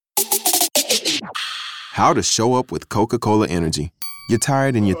How to show up with Coca-Cola Energy. You're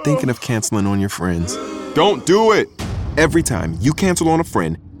tired and you're thinking of canceling on your friends. Don't do it! Every time you cancel on a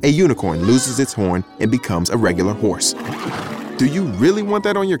friend, a unicorn loses its horn and becomes a regular horse. Do you really want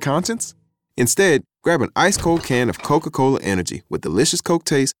that on your conscience? Instead, grab an ice-cold can of Coca-Cola Energy with delicious Coke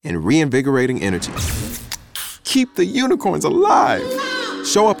taste and reinvigorating energy. Keep the unicorns alive!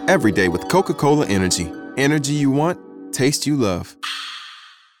 Show up every day with Coca-Cola Energy. Energy you want, taste you love.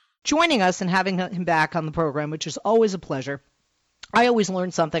 Joining us and having him back on the program, which is always a pleasure. I always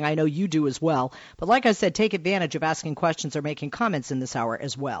learn something. I know you do as well. But like I said, take advantage of asking questions or making comments in this hour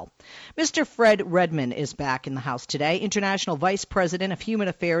as well. Mr. Fred Redmond is back in the house today, International Vice President of Human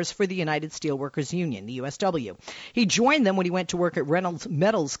Affairs for the United Steelworkers Union, the USW. He joined them when he went to work at Reynolds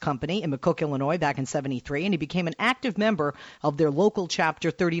Metals Company in McCook, Illinois, back in '73, and he became an active member of their local chapter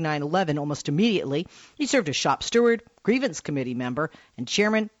 3911 almost immediately. He served as shop steward, grievance committee member, and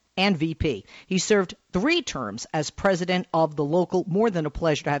chairman and VP. He served 3 terms as president of the local. More than a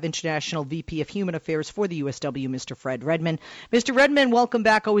pleasure to have International VP of Human Affairs for the USW, Mr. Fred Redmond. Mr. Redmond, welcome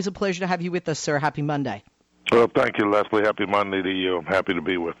back. Always a pleasure to have you with us, sir. Happy Monday. Well, thank you, Leslie. Happy Monday to you. I'm happy to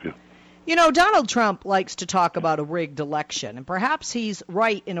be with you. You know, Donald Trump likes to talk about a rigged election, and perhaps he's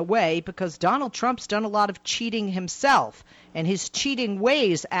right in a way because Donald Trump's done a lot of cheating himself, and his cheating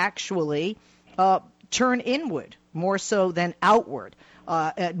ways actually turn inward more so than outward.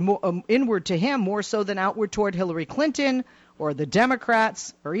 Inward to him more so than outward toward Hillary Clinton or the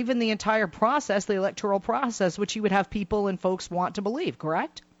Democrats or even the entire process, the electoral process, which he would have people and folks want to believe,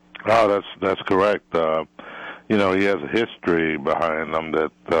 correct? Oh, that's correct. He has a history behind him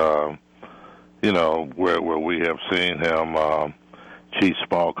that, where we have seen him cheat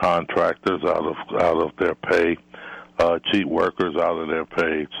small contractors out of their pay, cheat workers out of their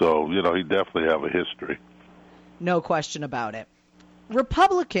pay. So, he definitely have a history. No question about it.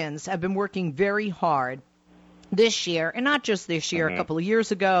 Republicans have been working very hard this year, and not just this year, a couple of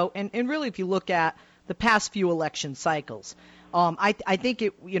years ago, and really if you look at the past few election cycles. I think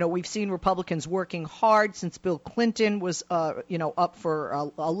we've seen Republicans working hard since Bill Clinton was up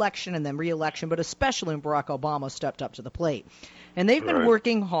for election and then re-election, but especially when Barack Obama stepped up to the plate. And they've been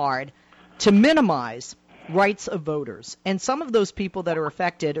working hard to minimize rights of voters. And some of those people that are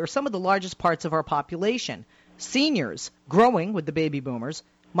affected are some of the largest parts of our population. Seniors growing with the baby boomers,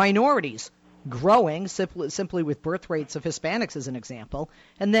 minorities growing simply with birth rates of Hispanics as an example,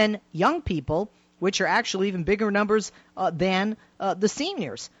 and then young people, which are actually even bigger numbers than the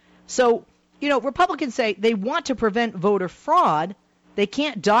seniors. So, Republicans say they want to prevent voter fraud. They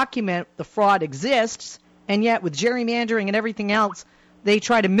can't document the fraud exists, and yet with gerrymandering and everything else, they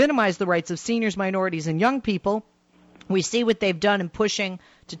try to minimize the rights of seniors, minorities, and young people. We see what they've done in pushing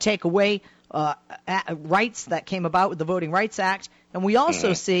to take away rights that came about with the Voting Rights Act. And we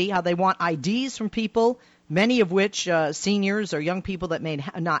also see how they want IDs from people, many of which seniors or young people that may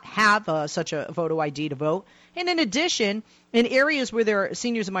not have such a photo ID to vote. And in addition, in areas where there are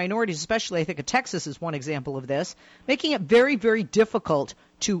seniors and minorities, especially I think Texas is one example of this, making it very, very difficult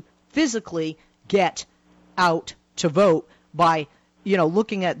to physically get out to vote by,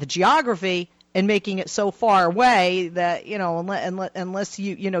 looking at the geography and making it so far away that, unless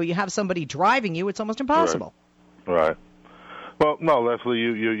you have somebody driving you, it's almost impossible. Right. Well, no, Leslie,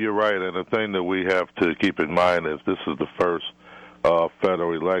 you're right. And the thing that we have to keep in mind is this is the first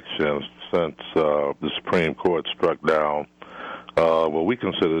federal election since the Supreme Court struck down what we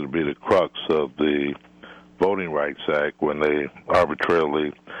consider to be the crux of the Voting Rights Act when they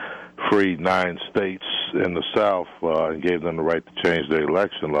arbitrarily freed 9 states in the South and gave them the right to change their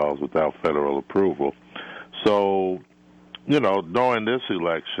election laws without federal approval. So, during this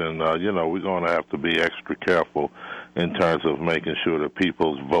election, we're going to have to be extra careful in terms of making sure that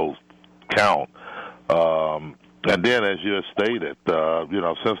people's votes count. And then, as you stated,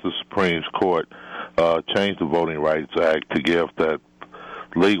 since the Supreme Court changed the Voting Rights Act to give that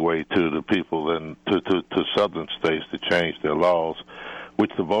leeway to the people and to southern states to change their laws,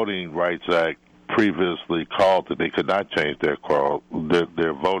 which the Voting Rights Act previously called that they could not change their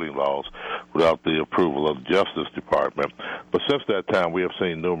voting laws without the approval of the Justice Department. But since that time, we have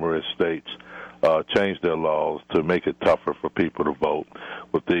seen numerous states change their laws to make it tougher for people to vote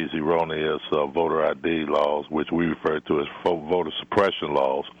with these erroneous voter ID laws, which we refer to as voter suppression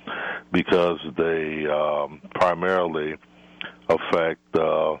laws, because they primarily affect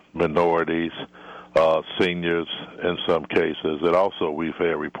minorities, seniors in some cases, and also we've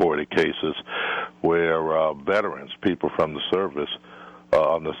had reported cases where veterans, people from the service,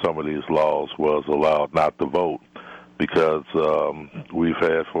 under some of these laws was allowed not to vote because we've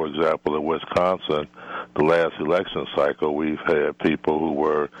had, for example, in Wisconsin, the last election cycle, we've had people who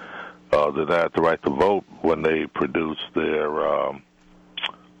were denied the right to vote when they produced their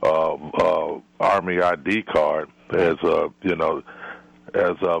Army ID card as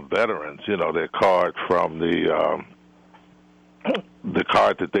veterans. Their card from the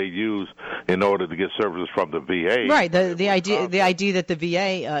card that they use in order to get services from the VA. Right, the ID that the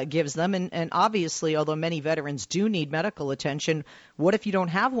VA gives them, and obviously, although many veterans do need medical attention, what if you don't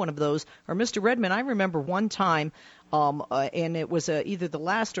have one of those? Or Mr. Redmond, I remember one time, and it was either the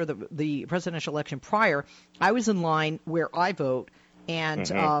last or the presidential election prior, I was in line where I vote,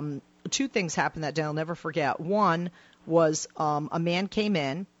 and two things happened that day I'll never forget. One was a man came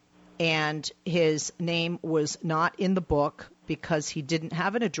in, and his name was not in the book because he didn't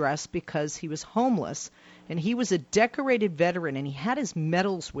have an address because he was homeless. And he was a decorated veteran, and he had his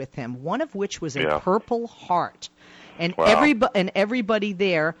medals with him, one of which was a Purple Heart. And everybody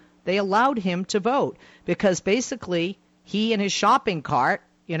there, they allowed him to vote because basically he and his shopping cart,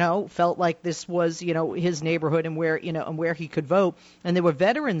 felt like this was, his neighborhood and where he could vote. And there were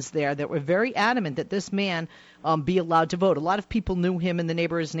veterans there that were very adamant that this man be allowed to vote. A lot of people knew him in the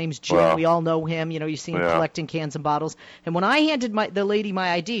neighborhood. His name's Jim. Wow. We all know him. You see him collecting cans and bottles. And when I handed the lady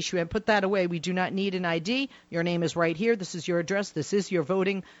my ID, she went, "Put that away. We do not need an ID. Your name is right here. This is your address. This is your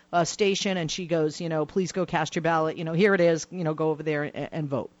voting station." And she goes, "Please go cast your ballot. Here it is. Go over there and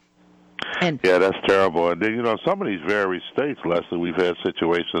vote." Yeah, that's terrible. And then, some of these various states, Leslie, we've had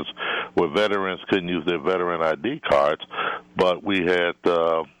situations where veterans couldn't use their veteran ID cards, but we had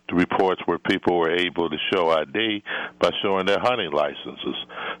reports where people were able to show ID by showing their hunting licenses.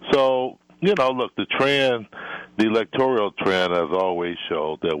 So, look, the electoral trend has always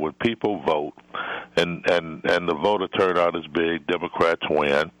showed that when people vote and the voter turnout is big, Democrats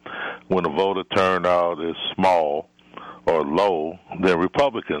win. When the voter turnout is small or low, then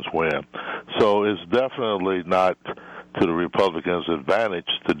Republicans win. So it's definitely not to the Republicans' advantage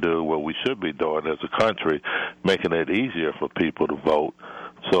to do what we should be doing as a country, making it easier for people to vote.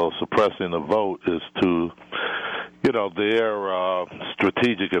 So suppressing the vote is to, their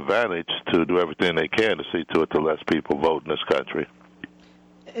strategic advantage to do everything they can to see to it to less people vote in this country.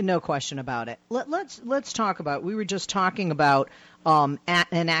 No question about it. Let's talk about. We were just talking about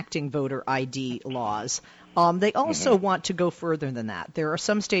enacting voter ID laws. They also want to go further than that. There are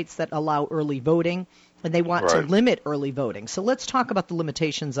some states that allow early voting, and they want to limit early voting. So let's talk about the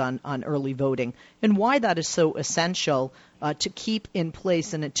limitations on early voting and why that is so essential to keep in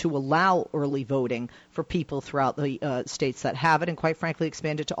place and to allow early voting for people throughout the states that have it, and quite frankly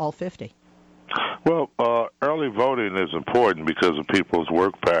expand it to all 50. Well, early voting is important because of people's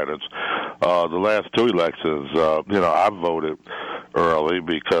work patterns. The last two elections, I voted early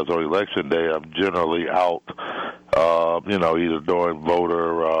because on election day I'm generally out, either doing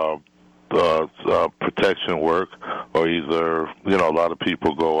voter protection work or either, a lot of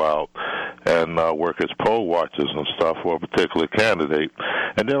people go out and work as poll watchers and stuff for a particular candidate.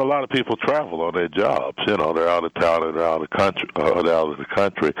 And then a lot of people travel on their jobs. They're out of town or they're out of the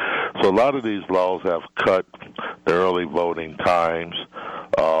country. So a lot of these laws have cut the early voting times.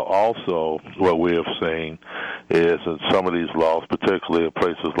 Also, what we have seen is in some of these laws, particularly in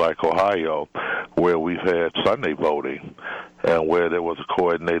places like Ohio, where we've had Sunday voting and where there was a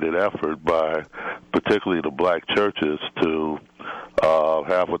coordinated effort by particularly the black churches to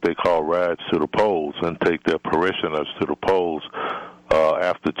have what they call rides to the polls and take their parishioners to the polls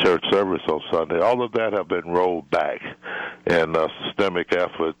after church service on Sunday. All of that have been rolled back in a systemic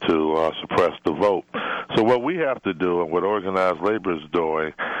effort to suppress the vote. So what we have to do and what organized labor is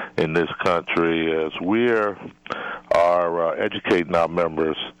doing in this country is we are educating our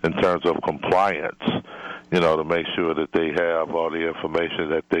members in terms of compliance, to make sure that they have all the information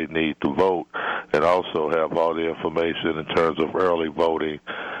that they need to vote and also have all the information in terms of early voting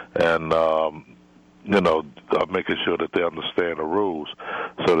and making sure that they understand the rules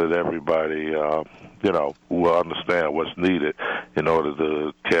so that everybody, will understand what's needed in order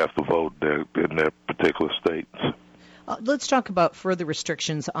to cast a vote in their particular states. Let's talk about further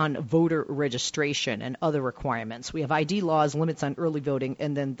restrictions on voter registration and other requirements. We have ID laws, limits on early voting,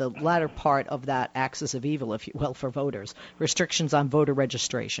 and then the latter part of that axis of evil, if you will, for voters, restrictions on voter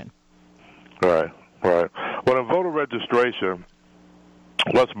registration. Right. Well, in voter registration,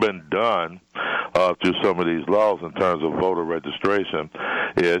 what's been done through some of these laws in terms of voter registration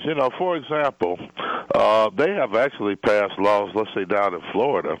is, for example, they have actually passed laws, let's say down in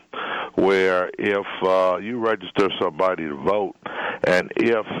Florida, where if you register somebody to vote and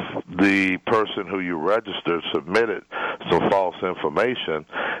if the person who you registered submitted some false information,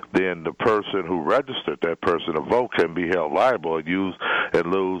 then the person who registered that person to vote can be held liable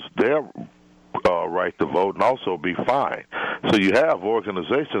and lose their right to vote and also be fined. So you have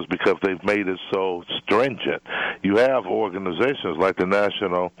organizations because they've made it so stringent. You have organizations like the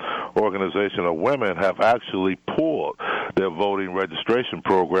National Organization of Women have actually pulled their voting registration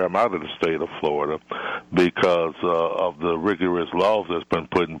program out of the state of Florida because of the rigorous laws that's been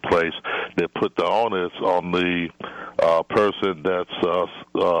put in place that put the onus on the person that's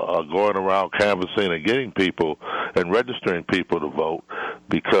going around canvassing and getting people and registering people to vote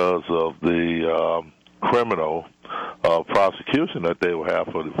because of the criminal prosecution that they will have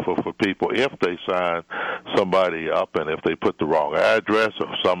for people if they sign somebody up and if they put the wrong address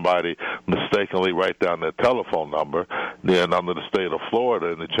or somebody mistakenly write down their telephone number. Then under the state of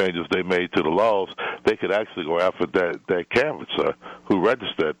Florida and the changes they made to the laws, they could actually go after that canvasser who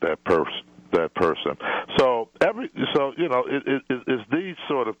registered that person. So it's these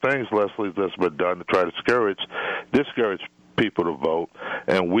sort of things, Leslie, that's been done to try to discourage people to vote,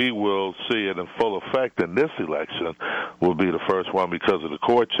 and we will see it in full effect in this election. Will be the first one because of the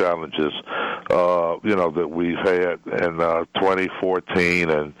court challenges, that we've had in 2014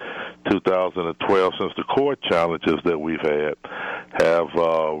 and 2012. Since the court challenges that we've had have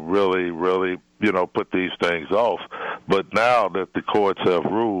really put these things off. But now that the courts have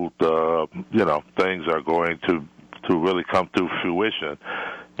ruled, things are going to really come to fruition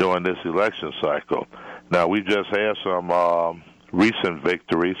during this election cycle. Now, we've just had some recent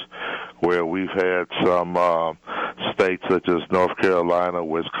victories where we've had some states such as North Carolina,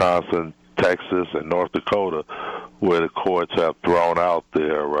 Wisconsin, Texas, and North Dakota where the courts have thrown out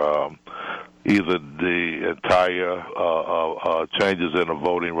their either the entire changes in the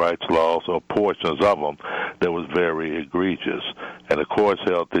voting rights laws or portions of them that was very egregious. And the courts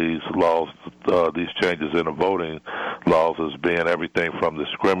held these laws, these changes in the voting laws as being everything from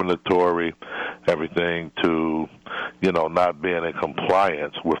discriminatory, everything to, not being in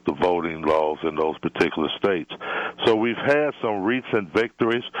compliance with the voting laws in those particular states. So we've had some recent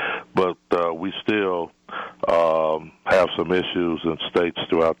victories, but we still have some issues in states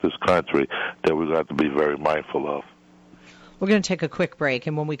throughout this country that we've got to be very mindful of. We're going to take a quick break,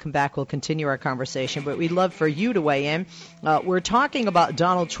 and when we come back, we'll continue our conversation. But we'd love for you to weigh in. We're talking about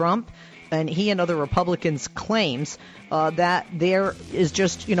Donald Trump, and he and other Republicans' claims that there is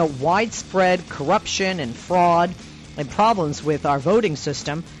just, widespread corruption and fraud and problems with our voting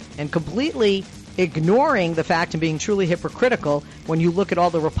system, and completely ignoring the fact and being truly hypocritical when you look at all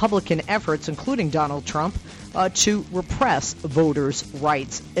the Republican efforts, including Donald Trump, to repress voters'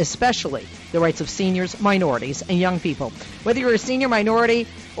 rights, especially the rights of seniors, minorities, and young people. Whether you're a senior, minority,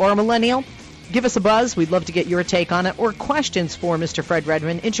 or a millennial, give us a buzz. We'd love to get your take on it, or questions for Mr. Fred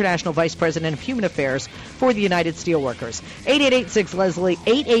Redmond, International Vice President of Human Affairs for the United Steelworkers. 888-6-LESLIE,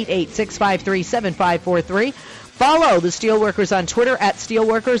 888-653-7543. Follow the Steelworkers on Twitter at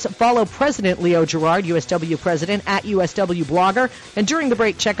Steelworkers. Follow President Leo Gerard, USW President, at USW Blogger. And during the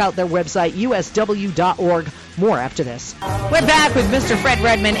break, check out their website, usw.org. More after this. We're back with Mr. Fred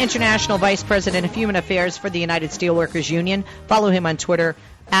Redmond, International Vice President of Human Affairs for the United Steelworkers Union. Follow him on Twitter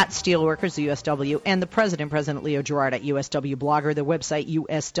at Steelworkers, the USW, and the President Leo Gerard at USW Blogger, the website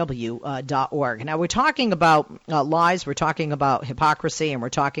usw.org. Now, we're talking about lies, we're talking about hypocrisy, and we're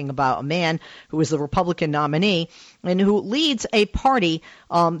talking about a man who is the Republican nominee and who leads a party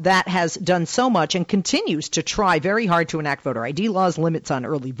that has done so much and continues to try very hard to enact voter ID laws, limits on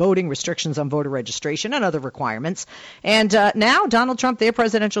early voting, restrictions on voter registration, and other requirements. And now Donald Trump, their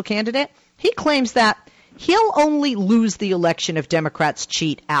presidential candidate, he claims that he'll only lose the election if Democrats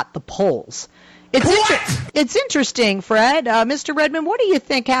cheat at the polls. It's interesting, Fred. Mr. Redmond, what do you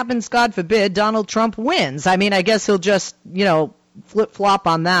think happens, God forbid, Donald Trump wins? I mean, I guess he'll just, flip-flop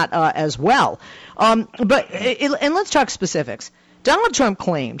on that as well. And let's talk specifics. Donald Trump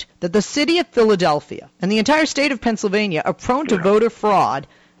claimed that the city of Philadelphia and the entire state of Pennsylvania are prone to voter fraud,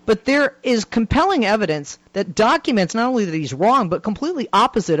 but there is compelling evidence that documents not only that he's wrong, but completely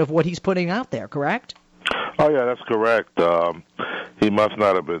opposite of what he's putting out there, correct? Oh, yeah, that's correct. He must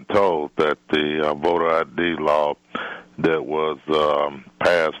not have been told that the voter ID law that was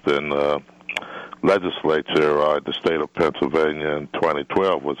passed in the legislature in the state of Pennsylvania in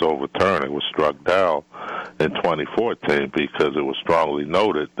 2012 was overturned. It was struck down in 2014 because it was strongly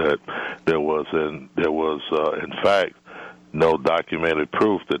noted that there was in fact no documented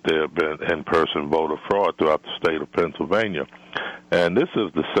proof that there had been in-person voter fraud throughout the state of Pennsylvania. And this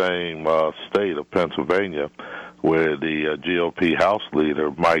is the same state of Pennsylvania where the GOP House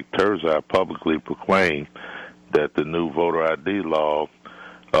leader, Mike Terzak, publicly proclaimed that the new voter ID law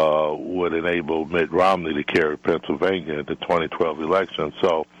would enable Mitt Romney to carry Pennsylvania in the 2012 election.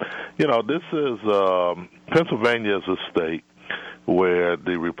 So, this is Pennsylvania is a state where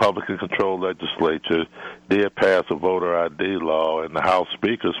the Republican-controlled legislature did pass a voter ID law, and the House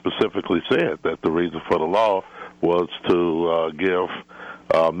Speaker specifically said that the reason for the law was to give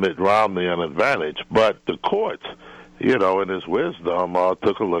Mitt Romney an advantage. But the courts, in his wisdom,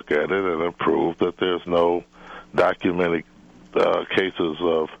 took a look at it and approved that there's no documented cases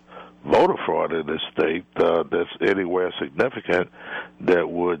of voter fraud in this state that's anywhere significant that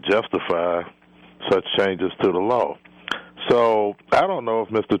would justify such changes to the law. So I don't know if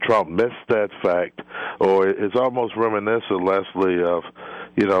Mr. Trump missed that fact, or it's almost reminiscent, Leslie, of,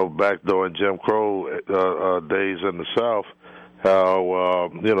 back during Jim Crow days in the South, how,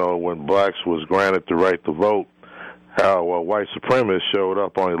 when blacks was granted the right to vote, how white supremacists showed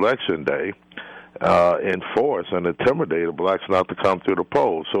up on Election Day in force and intimidated blacks not to come through the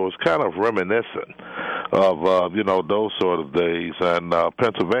polls. So it's kind of reminiscent of, those sort of days. And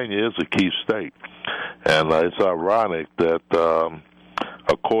Pennsylvania is a key state. And it's ironic that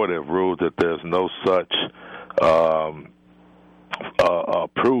a court have ruled that there's no such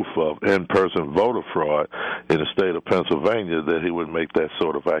proof of in-person voter fraud in the state of Pennsylvania that he would make that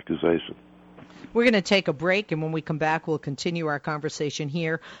sort of accusation. We're going to take a break, and when we come back, we'll continue our conversation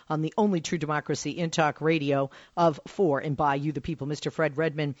here on the only true democracy in talk radio of, for, and by you, the people. Mr. Fred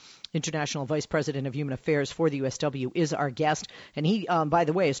Redmond, International Vice President of Human Affairs for the USW, is our guest. And he, by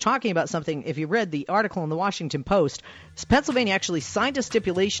the way, is talking about something. If you read the article in the Washington Post, Pennsylvania actually signed a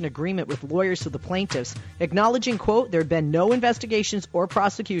stipulation agreement with lawyers of the plaintiffs, acknowledging, quote, there had been no investigations or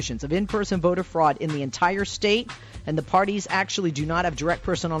prosecutions of in-person voter fraud in the entire state, and the parties actually do not have direct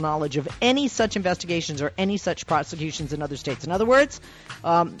personal knowledge of any such investigations or any such prosecutions in other states. In other words,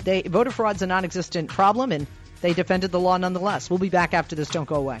 voter fraud's a non-existent problem, and they defended the law nonetheless. We'll be back after this. Don't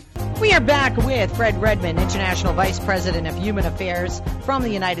go away. We are back with Fred Redmond, International Vice President of Human Affairs from the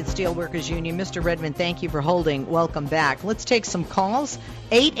United Steelworkers Union. Mr. Redmond, thank you for holding. Welcome back. Let's take some calls.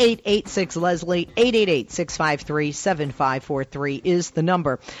 8886-LESLIE, 888-653-7543 is the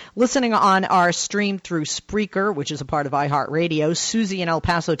number. Listening on our stream through Spreaker, which is a part of iHeartRadio, Susie in El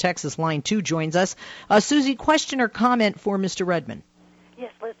Paso, Texas, line 2 joins us. Susie, question or comment for Mr. Redmond?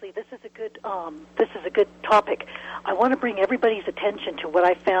 Yes, Leslie, this is a good topic. I want to bring everybody's attention to what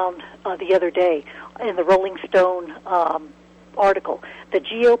I found the other day in the Rolling Stone article. The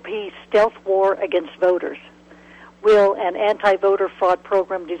GOP stealth war against voters. Will an anti-voter fraud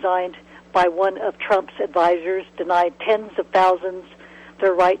program designed by one of Trump's advisors deny tens of thousands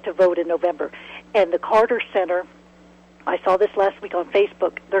their right to vote in November? And the Carter Center, I saw this last week on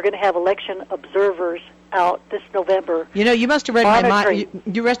Facebook, they're going to have election observers out this November. You must have read my mind.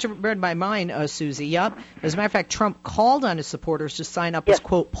 You must have read my mind, Susie. Yep. As a matter of fact, Trump called on his supporters to sign up as,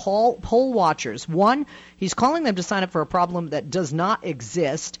 quote, poll watchers. One, he's calling them to sign up for a problem that does not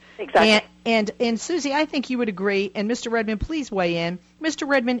exist. Exactly. And Susie, I think you would agree, and Mr. Redmond, please weigh in. Mr.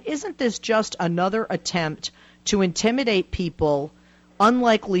 Redmond, isn't this just another attempt to intimidate people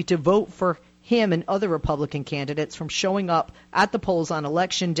unlikely to vote for him and other Republican candidates from showing up at the polls on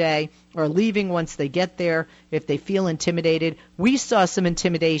Election Day or leaving once they get there if they feel intimidated? We saw some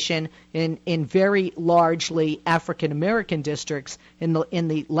intimidation in very largely African-American districts in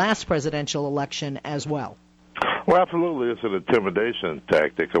the last presidential election as well. Well, absolutely, it's an intimidation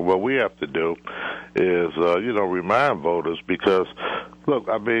tactic, and what we have to do is, remind voters because, look,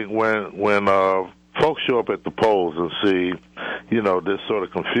 I mean, when folks show up at the polls and see, this sort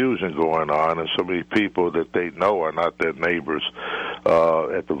of confusion going on and so many people that they know are not their neighbors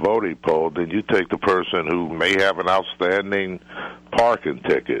at the voting poll, then you take the person who may have an outstanding parking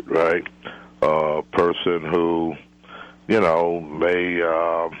ticket, right? Person who, may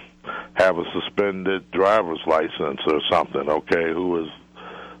have a suspended driver's license or something, okay, who is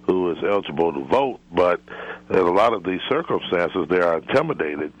eligible to vote, but in a lot of these circumstances, they are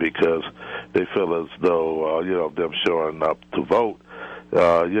intimidated because they feel as though, them showing up to vote,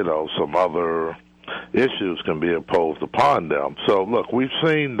 some other issues can be imposed upon them. So, look, we've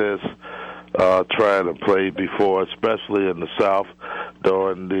seen this tried and played before, especially in the South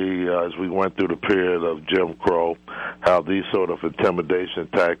during as we went through the period of Jim Crow, how these sort of intimidation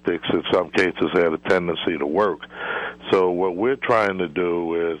tactics in some cases had a tendency to work. So what we're trying to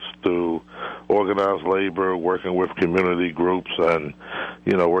do is to organize labor, working with community groups and,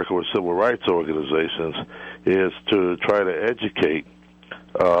 working with civil rights organizations, is to try to educate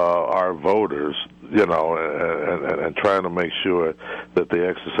our voters, and trying to make sure that they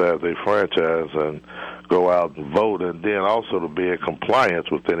exercise their franchise and go out and vote, and then also to be in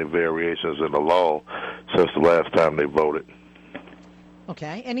compliance with any variations in the law since the last time they voted.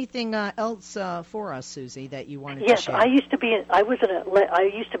 Okay. Anything else for us, Susie, that you wanted to share? Yes, I used to be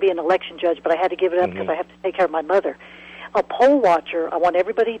an election judge, but I had to give it up because I have to take care of my mother. A poll watcher, I want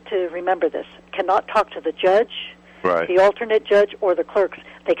everybody to remember this, cannot talk to the judge, right, the alternate judge, or the clerks.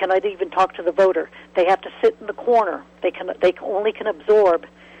 They cannot even talk to the voter. They have to sit in the corner. They only can observe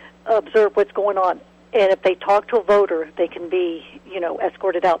what's going on. And if they talk to a voter, they can be,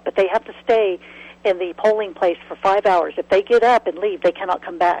 escorted out. But they have to stay in the polling place for 5 hours. If they get up and leave, they cannot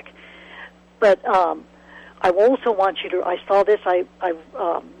come back. But I also want you to, I saw this, I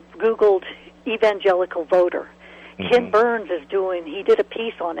Googled evangelical voter. Mm-hmm. Ken Burns he did a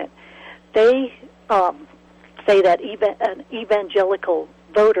piece on it. They say that an evangelical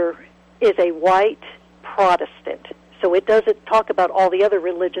voter is a white Protestant. So it doesn't talk about all the other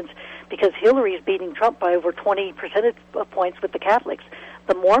religions, because Hillary is beating Trump by over 20 percentage points with the Catholics.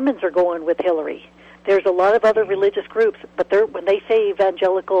 The Mormons are going with Hillary. There's a lot of other religious groups, but when they say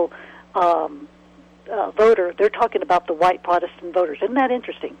evangelical voter, they're talking about the white Protestant voters. Isn't that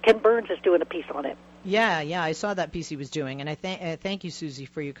interesting? Ken Burns is doing a piece on it. Yeah, I saw that piece he was doing, and I thank you, Susie,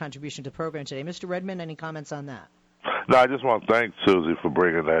 for your contribution to the program today. Mr. Redmond, any comments on that? No, I just want to thank Susie for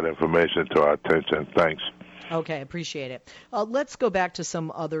bringing that information to our attention. Thanks. Okay, appreciate it. Let's go back to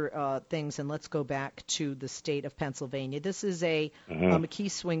some other things, and let's go back to the state of Pennsylvania. This is a key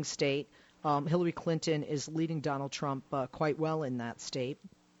swing state. Hillary Clinton is leading Donald Trump quite well in that state.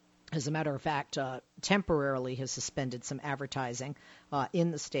 As a matter of fact, temporarily has suspended some advertising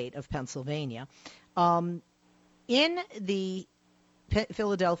in the state of Pennsylvania. In the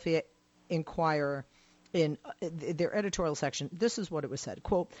Philadelphia Inquirer, in their editorial section, this is what it was said.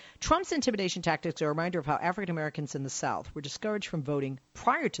 Quote, Trump's intimidation tactics are a reminder of how African Americans in the South were discouraged from voting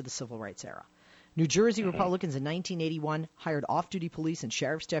prior to the civil rights era. New Jersey Republicans in 1981 hired off-duty police and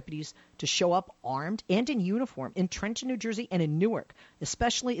sheriff's deputies to show up armed and in uniform in Trenton, New Jersey, and in Newark,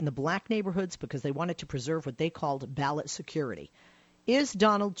 especially in the black neighborhoods, because they wanted to preserve what they called ballot security. Is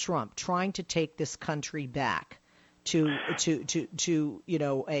Donald Trump trying to take this country back to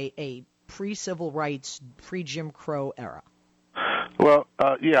a pre-civil rights, pre-Jim Crow era? Well,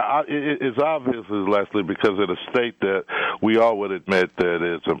 it's obvious, Leslie, because in a state that we all would admit that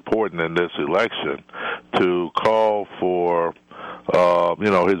it's important in this election to call for,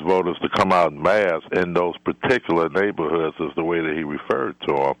 his voters to come out en masse in those particular neighborhoods, is the way that he referred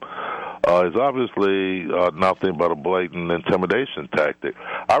to them. Is obviously nothing but a blatant intimidation tactic.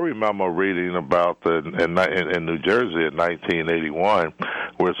 I remember reading about in New Jersey in 1981,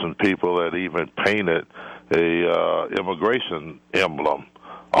 where some people had even painted a immigration emblem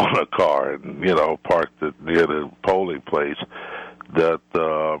on a car and, parked it near the polling place that,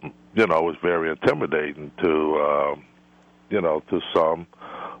 was very intimidating to some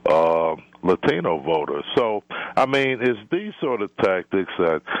Latino voters. So, it's these sort of tactics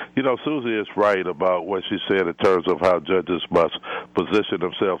that, Susie is right about what she said in terms of how judges must position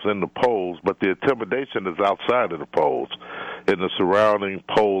themselves in the polls, but the intimidation is outside of the polls, in the surrounding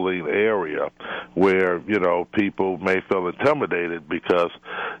polling area where, people may feel intimidated because,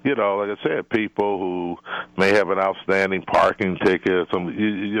 like I said, people who may have an outstanding parking ticket,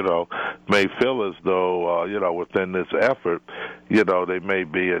 may feel as though, within this effort, they may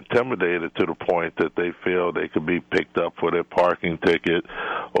be intimidated to the point that they feel they could be picked up for their parking ticket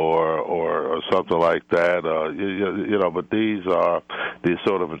or something like that. But these are these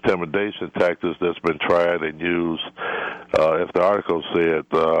sort of intimidation tactics that's been tried and used, if the article said,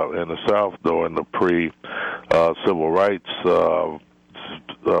 in the South during the pre-civil rights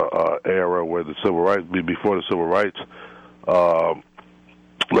era, where before the civil rights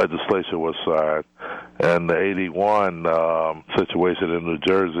legislation was signed. And the 81 situation in New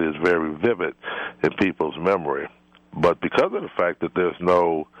Jersey is very vivid in people's memory. But because of the fact that there's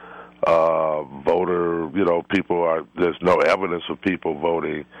no voter, there's no evidence of people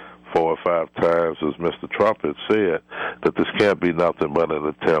voting 4 or 5 times, as Mr. Trump had said, that this can't be nothing but an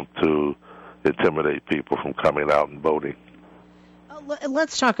attempt to intimidate people from coming out and voting.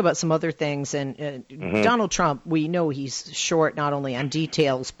 Let's talk about some other things. And Donald Trump, we know he's short not only on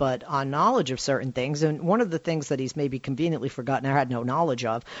details but on knowledge of certain things. And one of the things that he's maybe conveniently forgotten or had no knowledge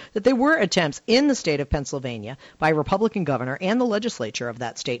of, that there were attempts in the state of Pennsylvania by a Republican governor and the legislature of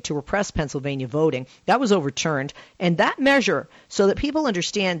that state to repress Pennsylvania voting. That was overturned. And that measure, so that people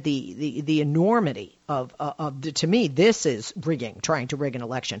understand the enormity of to me, this is rigging, trying to rig an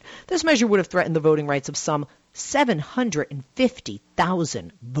election. This measure would have threatened the voting rights of some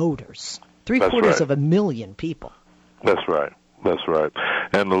 750,000 voters, three-quarters of a million people. That's right.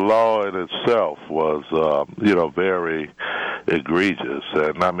 And the law in itself was, very egregious.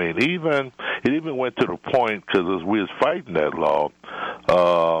 And it even went to the point, because as we was fighting that law,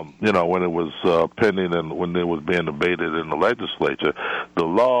 when it was pending and when it was being debated in the legislature, the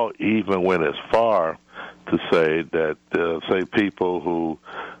law even went as far to say that, say, people who,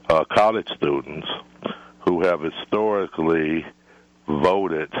 college students who have historically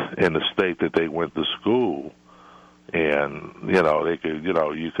voted in the state that they went to school, and, they could,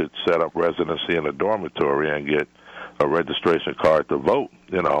 you could set up residency in a dormitory and get a registration card to vote,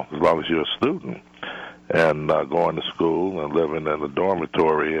 as long as you're a student, and going to school and living in a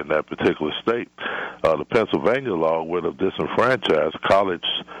dormitory in that particular state. The Pennsylvania law would have disenfranchised college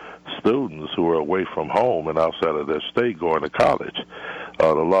students who are away from home and outside of their state going to college.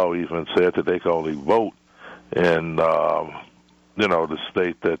 The law even said that they can only vote in, the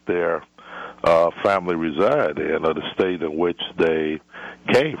state that their family reside in, or the state in which they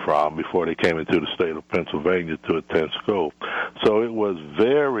came from before they came into the state of Pennsylvania to attend school. So it was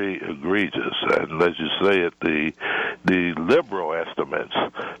very egregious, and as you say it, the liberal estimates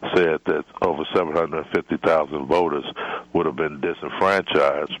said that over 750,000 voters would have been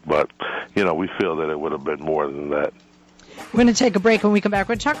disenfranchised, but, we feel that it would have been more than that. We're going to take a break. When we come back,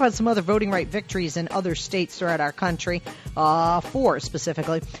 we're going to talk about some other voting right victories in other states throughout our country, 4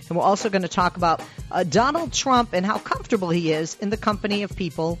 specifically. And we're also going to talk about Donald Trump and how comfortable he is in the company of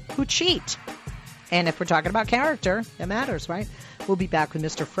people who cheat. And if we're talking about character, it matters, right? We'll be back with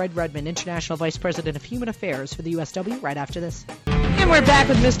Mr. Fred Redmond, International Vice President of Human Affairs for the USW, right after this. And we're back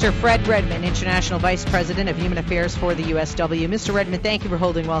with Mr. Fred Redmond, International Vice President of Human Affairs for the USW. Mr. Redmond, thank you for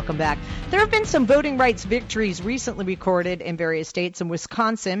holding. Welcome back. There have been some voting rights victories recently recorded in various states. In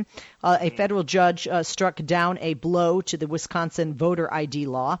Wisconsin, a federal judge struck down a blow to the Wisconsin voter ID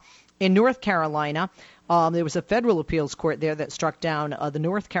law. In North Carolina, there was a federal appeals court there that struck down the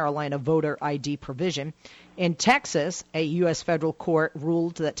North Carolina voter ID provision. In Texas, a U.S. federal court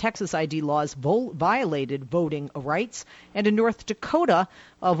ruled that Texas ID laws violated voting rights. And in North Dakota,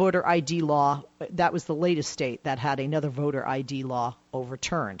 a voter ID law, that was the latest state that had another voter ID law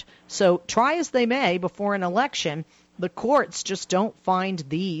overturned. So try as they may before an election, the courts just don't find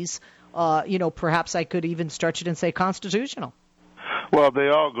these, perhaps I could even stretch it and say constitutional. Well, they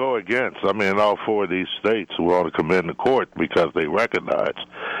all go against. All 4 of these states want to commend the court because they recognize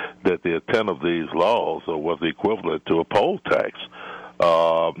that the intent of these laws was equivalent to a poll tax.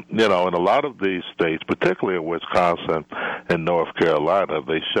 In a lot of these states, particularly in Wisconsin and North Carolina,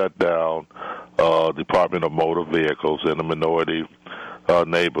 they shut down Department of Motor Vehicles in the minority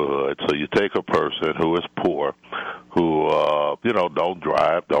neighborhood. So you take a person who is poor, who, don't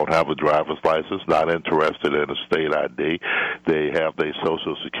drive, don't have a driver's license, not interested in a state ID. They have their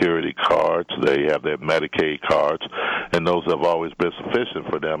Social Security cards, they have their Medicaid cards, and those have always been sufficient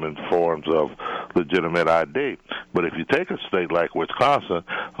for them in forms of legitimate ID. But if you take a state like Wisconsin,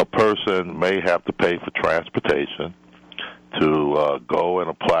 a person may have to pay for transportation to go and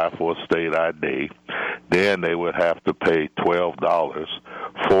apply for a state ID. Then they would have to pay $12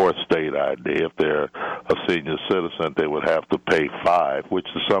 for a state ID. If they're a senior citizen, they would have to pay $5, which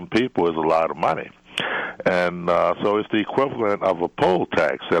to some people is a lot of money. And so it's the equivalent of a poll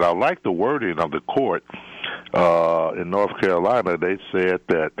tax. And I like the wording of the court in North Carolina. They said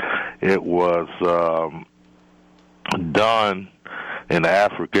that it was done in the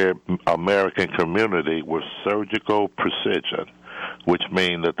African American community with surgical precision, which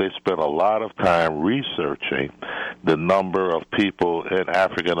means that they spent a lot of time researching the number of people in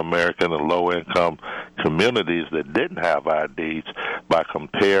African American and low-income communities that didn't have IDs by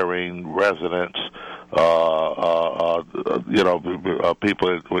comparing residents,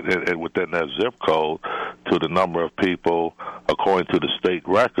 people within that zip code to the number of people according to the state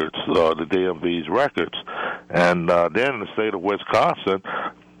records, the DMV's records. And then in the state of Wisconsin,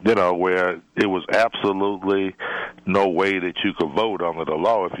 where it was absolutely no way that you could vote under the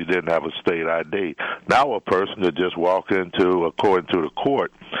law if you didn't have a state ID. Now a person could just walk into, according to the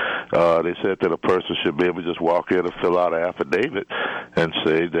court, they said that a person should be able to just walk in and fill out an affidavit and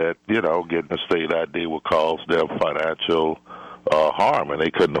say that, getting a state ID would cause them financial harm, and they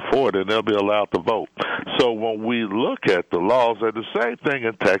couldn't afford it, and they'll be allowed to vote. So when we look at the laws, and the same thing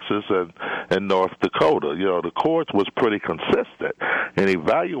in Texas and North Dakota, the courts was pretty consistent in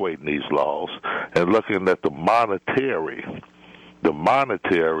evaluating these laws and looking at the monetary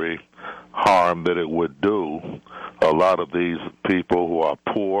harm that it would do a lot of these people who are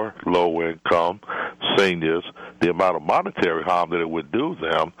poor, low income, seniors, the amount of monetary harm that it would do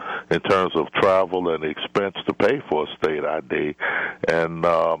them in terms of travel and expense to pay for a state ID, and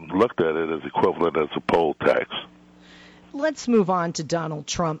looked at it as equivalent as a poll tax. Let's move on to Donald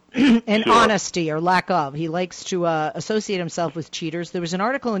Trump and Sure. honesty or lack of. He likes to associate himself with cheaters. There was an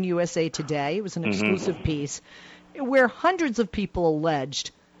article in USA Today, it was an exclusive piece, where hundreds of people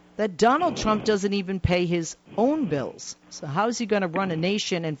alleged that Donald Trump doesn't even pay his own bills. So how is he going to run a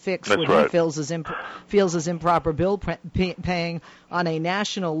nation and fix what he feels is improper bill paying on a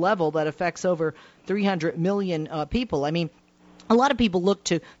national level that affects over 300 million people? I mean, a lot of people look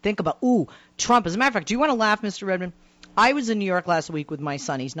to think about, Trump. As a matter of fact, do you want to laugh, Mr. Redmond? I was in New York last week with my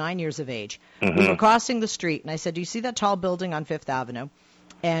son. He's 9 years of age. Mm-hmm. We were crossing the street, and I said, do you see that tall building on Fifth Avenue?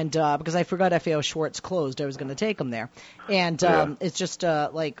 And because I forgot FAO Schwartz closed, I was going to take him there. And it's just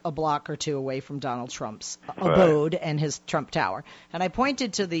like a block or two away from Donald Trump's abode and his Trump Tower. And I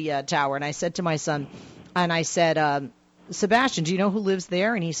pointed to the tower, and I said to my son, and I said, Sebastian, do you know who lives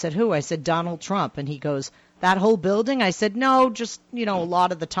there? And he said, who? I said, Donald Trump. And he goes, that whole building? I said, no, just, a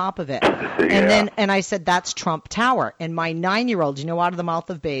lot of the top of it. And I said, that's Trump Tower. And my 9-year-old, out of the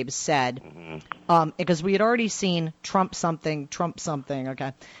mouth of babes, said, because we had already seen Trump something,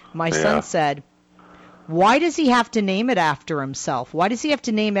 okay? My son said, why does he have to name it after himself? Why does he have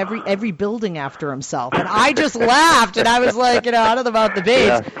to name every building after himself? And I just laughed, and I was like, out of the mouth of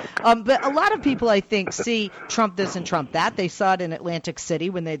babes. But a lot of people, I think, see Trump this and Trump that. They saw it in Atlantic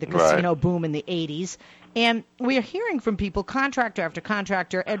City when they had the casino boom in the 80s. And we are hearing from people, contractor after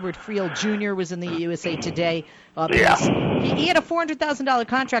contractor. Edward Friel Jr. was in the USA Today piece. He had a $400,000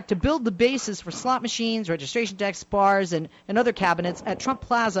 contract to build the bases for slot machines, registration desks, bars, and other cabinets at Trump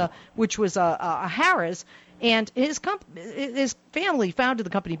Plaza, which was a Harrah's. And his family founded the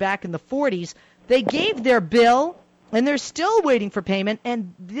company back in the 40s. They gave their bill, and they're still waiting for payment,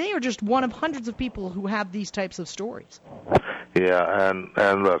 and they are just one of hundreds of people who have these types of stories. Yeah,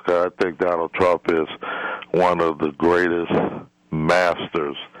 and look, I think Donald Trump is one of the greatest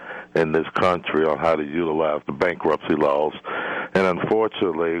masters in this country on how to utilize the bankruptcy laws. And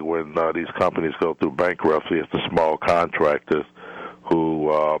unfortunately, when these companies go through bankruptcy, it's the small contractors who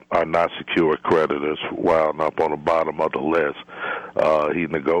are not secure creditors wound up on the bottom of the list. He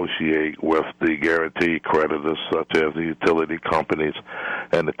negotiates with the guaranteed creditors, such as the utility companies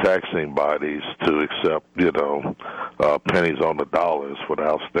and the taxing bodies, to accept, pennies on the dollars for the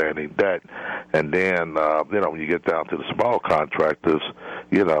outstanding debt. And then, when you get down to the small contractors,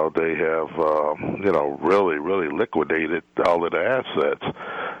 they have, really, really liquidated all of their assets.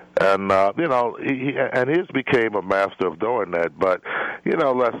 And, he became a master of doing that. But,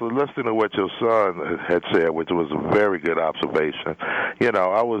 Leslie, listening to what your son had said, which was a very good observation,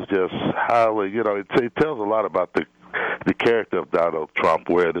 I was just highly, it tells a lot about the character of Donald Trump,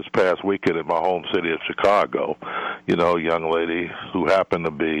 where this past weekend in my home city of Chicago, a young lady who happened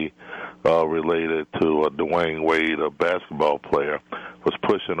to be related to Dwayne Wade, a basketball player, was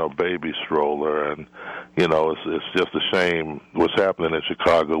pushing a baby stroller, and it's just a shame what's happening in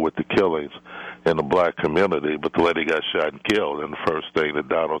Chicago with the killings in the black community. But the lady got shot and killed, and the first thing that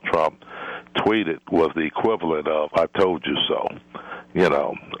Donald Trump tweeted was the equivalent of "I told you so."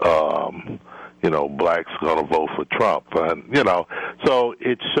 Blacks gonna vote for Trump, and so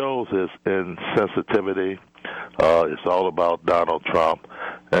it shows his insensitivity. It's all about Donald Trump.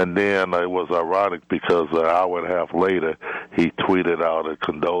 And then it was ironic because an hour and a half later, he tweeted out a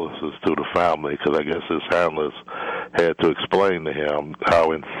condolences to the family, because I guess his handlers had to explain to him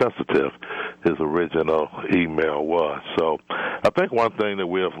how insensitive his original email was. So I think one thing that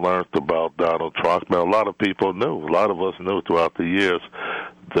we have learned about Donald Trump, a lot of people knew, a lot of us knew throughout the years,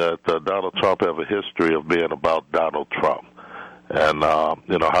 that Donald Trump have a history of being about Donald Trump. And,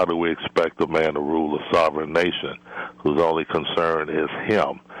 how do we expect a man to rule a sovereign nation whose only concern is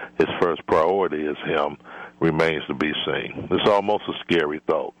him? His first priority is him, remains to be seen. It's almost a scary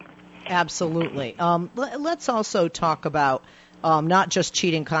thought. Absolutely. Let's also talk about not just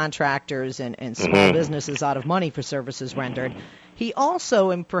cheating contractors and small businesses out of money for services rendered. He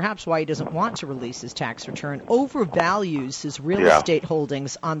also, and perhaps why he doesn't want to release his tax return, overvalues his real estate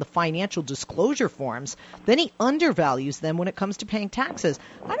holdings on the financial disclosure forms. Then he undervalues them when it comes to paying taxes.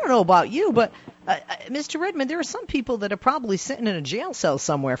 I don't know about you, but Mr. Redmond, there are some people that are probably sitting in a jail cell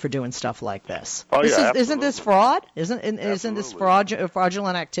somewhere for doing stuff like this. Isn't this fraud? Isn't this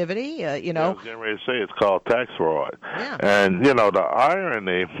fraudulent activity? Yeah, I was getting ready to say it's called tax fraud. Yeah. And the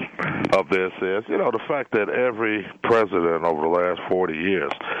irony of this is, the fact that every president over the last 40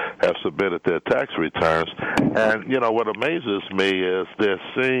 years have submitted their tax returns. And, what amazes me is they're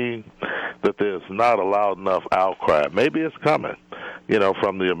seeing that there's not a loud enough outcry. Maybe it's coming,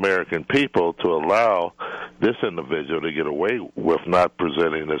 from the American people to allow this individual to get away with not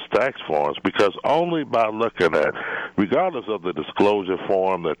presenting his tax forms, because only by looking at, regardless of the disclosure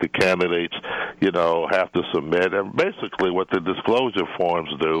form that the candidates, have to submit, and basically what the disclosure forms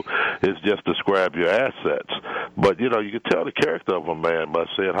do is just describe your assets. But, you can tell the character of a man by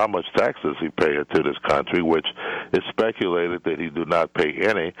saying how much taxes he paid to this country, which is speculated that he do not pay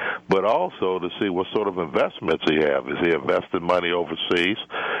any. but also to see what sort of investments he has. Is he investing money overseas?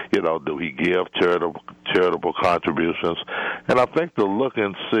 Do he give charitable contributions? And I think to look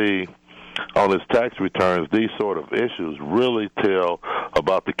and see on his tax returns, these sort of issues really tell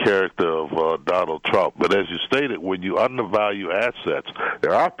about the character of Donald Trump. But as you stated, when you undervalue assets,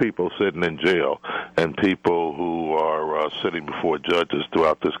 there are people sitting in jail and people who are sitting before judges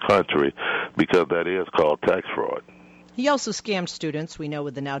throughout this country because that is called tax fraud. He also scammed students, we know,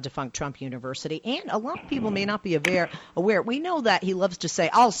 with the now-defunct Trump University. And a lot of people may not be aware. We know that he loves to say,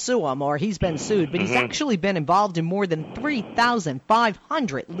 I'll sue him, or he's been sued. But he's actually been involved in more than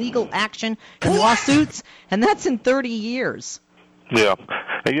 3,500 legal action and lawsuits, and that's in 30 years. Yeah.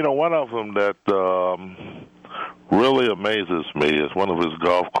 And, one of them that really amazes me is one of his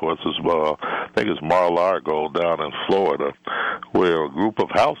golf courses, I think it's Mar-a-Lago down in Florida, where a group of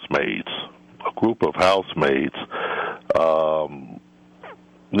housemaids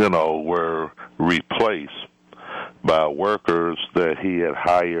were replaced by workers that he had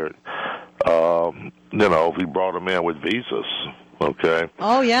hired. He brought them in with visas. Okay.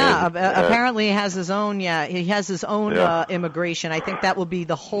 Oh yeah. Apparently he has his own. Yeah, he has his own immigration. I think that will be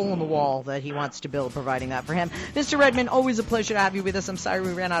the hole in the wall that he wants to build, providing that for him. Mr. Redmond, always a pleasure to have you with us. I'm sorry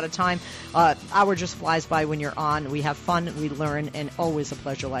we ran out of time. Hour just flies by when you're on. We have fun, we learn, and always a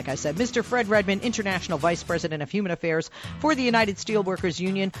pleasure. Like I said, Mr. Fred Redmond, International Vice President of Human Affairs for the United Steelworkers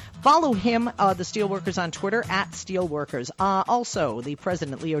Union. Follow him, the Steelworkers, on Twitter at Steelworkers. Also, the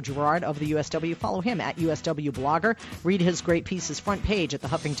President Leo Gerard of the USW. Follow him at USW Blogger. Read his great pieces. Front page at the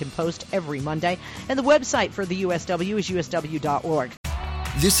Huffington Post every Monday. And the website for the USW is usw.org.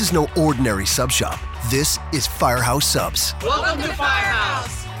 This is no ordinary sub shop. This is Firehouse Subs. Welcome to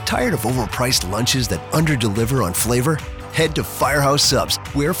Firehouse. Tired of overpriced lunches that underdeliver on flavor? Head to Firehouse Subs,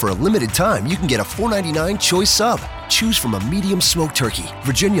 where for a limited time you can get a $4.99 choice sub. Choose from a medium smoked turkey,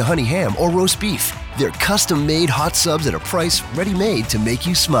 Virginia honey ham, or roast beef. They're custom-made hot subs at a price ready-made to make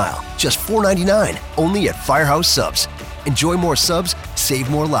you smile. Just $4.99, only at Firehouse Subs. Enjoy more subs, save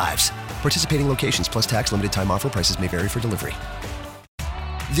more lives. Participating locations plus tax, limited time offer. Prices may vary for delivery.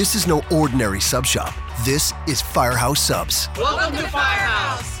 This is no ordinary sub shop. This is Firehouse Subs. Welcome to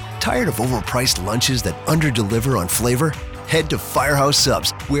Firehouse. Tired of overpriced lunches that underdeliver on flavor? Head to Firehouse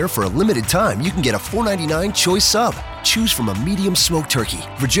Subs, where for a limited time you can get a $4.99 choice sub. Choose from a medium smoked turkey,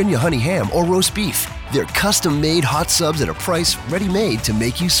 Virginia honey ham, or roast beef. They're custom-made hot subs at a price ready-made to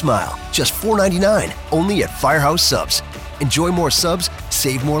make you smile. Just $4.99, only at Firehouse Subs. Enjoy more subs,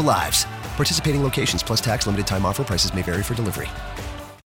 save more lives. Participating locations plus tax, limited time offer. Prices may vary for delivery.